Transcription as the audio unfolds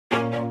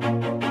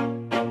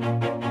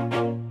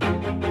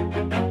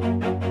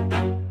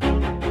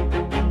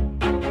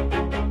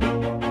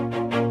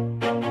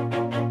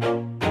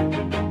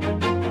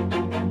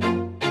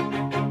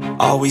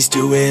Always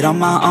do it on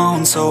my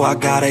own, so I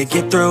gotta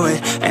get through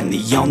it. And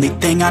the only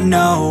thing I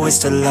know is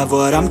to love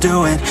what I'm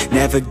doing.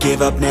 Never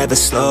give up, never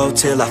slow,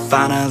 till I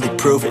finally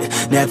prove it.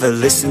 Never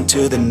listen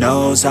to the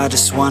no's, I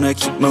just wanna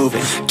keep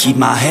moving. Keep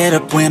my head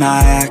up when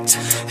I act,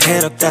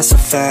 head up, that's a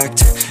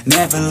fact.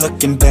 Never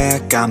looking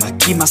back, I'ma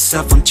keep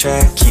myself on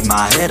track. Keep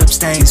my head up,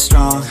 staying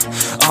strong,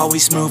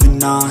 always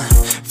moving on.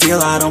 Feel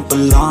I don't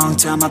belong,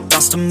 tell my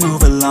thoughts to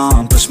move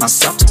along. Push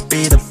myself to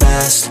be the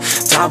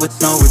best, die with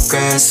no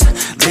regrets.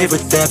 Live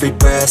with every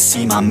breath,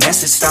 see my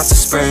message start to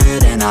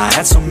spread. And I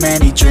had so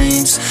many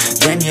dreams,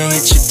 then you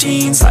hit your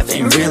teens. Life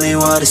ain't really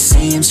what it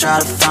seems, try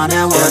to find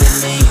out what it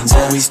means.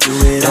 Always do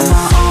it on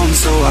my own,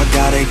 so I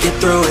gotta get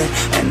through it.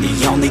 And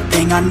the only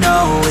thing I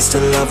know is to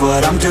love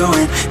what I'm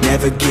doing.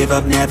 Never give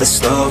up, never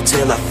slow,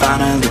 till I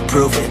finally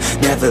prove it.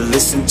 Never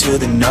listen to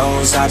the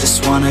no's, I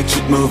just wanna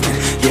keep moving.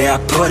 Yeah, I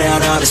put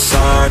out all this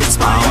art, it's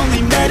my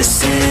only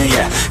medicine.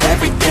 Yeah,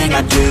 everything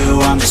I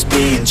do, I'm just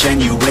being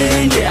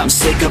genuine. Yeah, I'm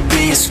sick of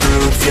being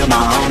screwed, feel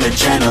my own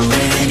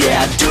adrenaline.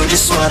 Yeah, I do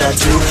just what I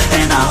do,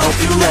 and I hope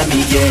you let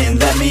me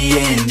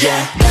in,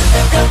 yeah.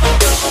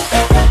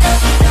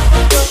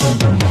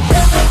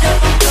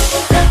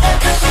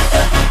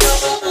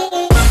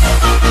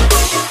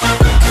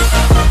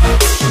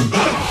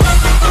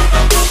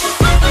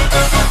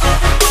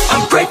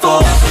 I'm grateful,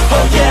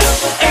 oh yeah,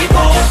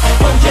 able,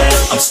 oh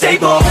yeah, I'm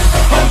stable,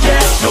 oh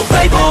yeah, no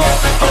label,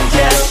 oh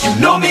yeah, you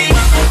know me,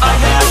 I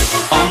have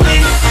only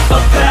a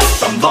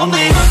path, I'm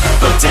lonely,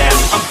 but damn,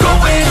 I'm going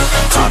to win.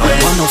 I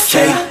don't want no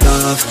fake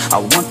love, I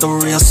want the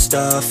real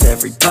stuff.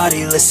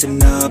 Everybody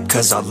listen up,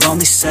 cause I'll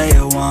only say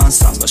it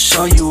once. I'm gonna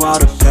show you all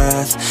the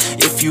path,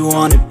 if you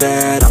want it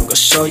bad. I'm gonna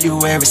show you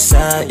where it's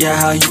at, yeah,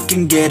 how you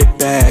can get it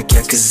back.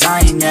 Yeah, cause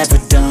I ain't never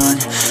done,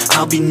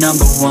 I'll be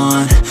number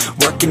one.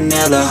 Working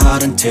hella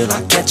hard until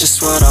I get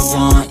just what I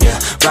want, yeah.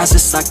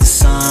 Rises like the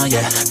sun,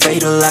 yeah,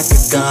 fatal like a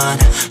gun.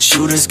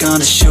 Shooter's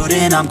gonna shoot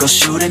and I'm gonna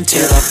shoot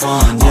until I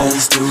won, yeah.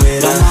 Always do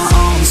it on my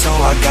own, so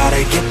I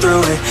gotta get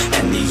through it.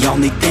 And the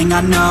only thing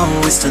I know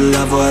is to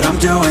love what I'm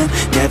doing.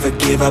 Never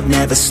give up,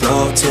 never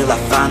slow, till I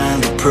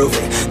finally prove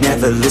it.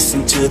 Never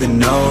listen to the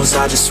no's,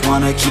 I just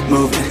wanna keep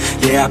moving.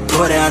 Yeah, I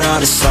put out all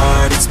this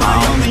art, it's my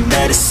only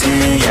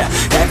medicine. Yeah,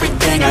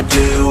 everything I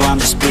do, I'm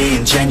just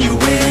being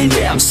genuine.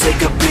 Yeah, I'm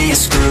sick of being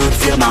screwed,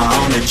 feel my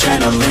own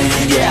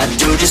adrenaline. Yeah, I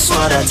do just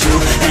what I do,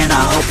 and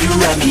I hope you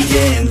let me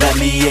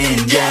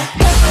in, yeah.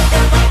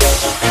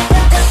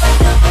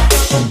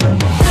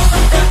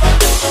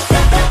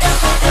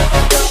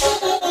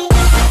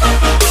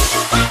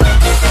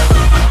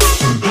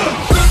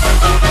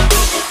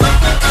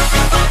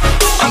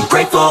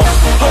 Oh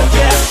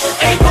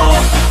yeah, able,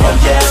 oh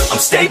yeah, I'm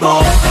stable,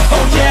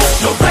 oh yeah,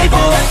 no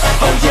label,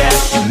 oh yeah,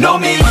 you know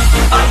me,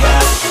 I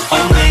have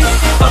only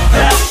a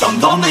path, I'm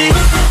lonely,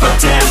 but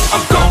damn,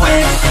 I'm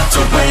going to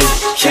win,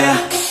 yeah.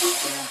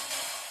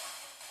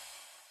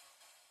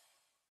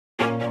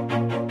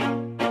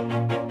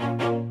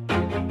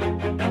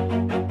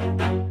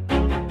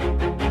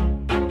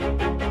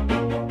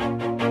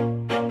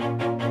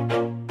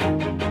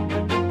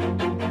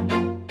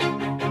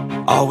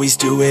 Always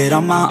do it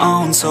on my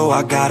own, so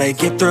I gotta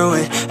get through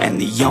it. And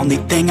the only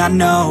thing I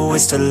know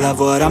is to love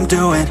what I'm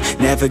doing.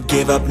 Never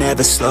give up,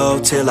 never slow,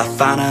 till I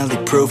finally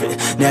prove it.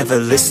 Never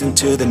listen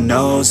to the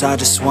no's, I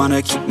just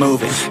wanna keep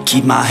moving.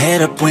 Keep my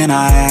head up when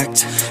I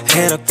act,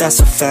 head up, that's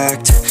a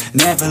fact.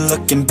 Never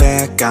looking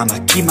back, I'ma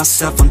keep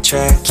myself on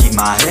track. Keep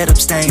my head up,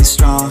 staying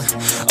strong,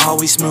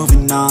 always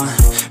moving on.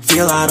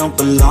 Feel I don't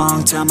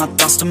belong, tell my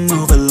thoughts to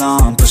move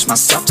along. Push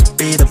myself to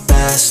be the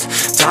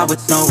best, die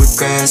with no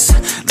regrets.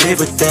 Live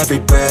with every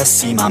breath,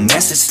 see my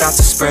message start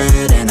to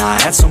spread. And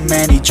I had so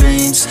many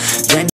dreams, then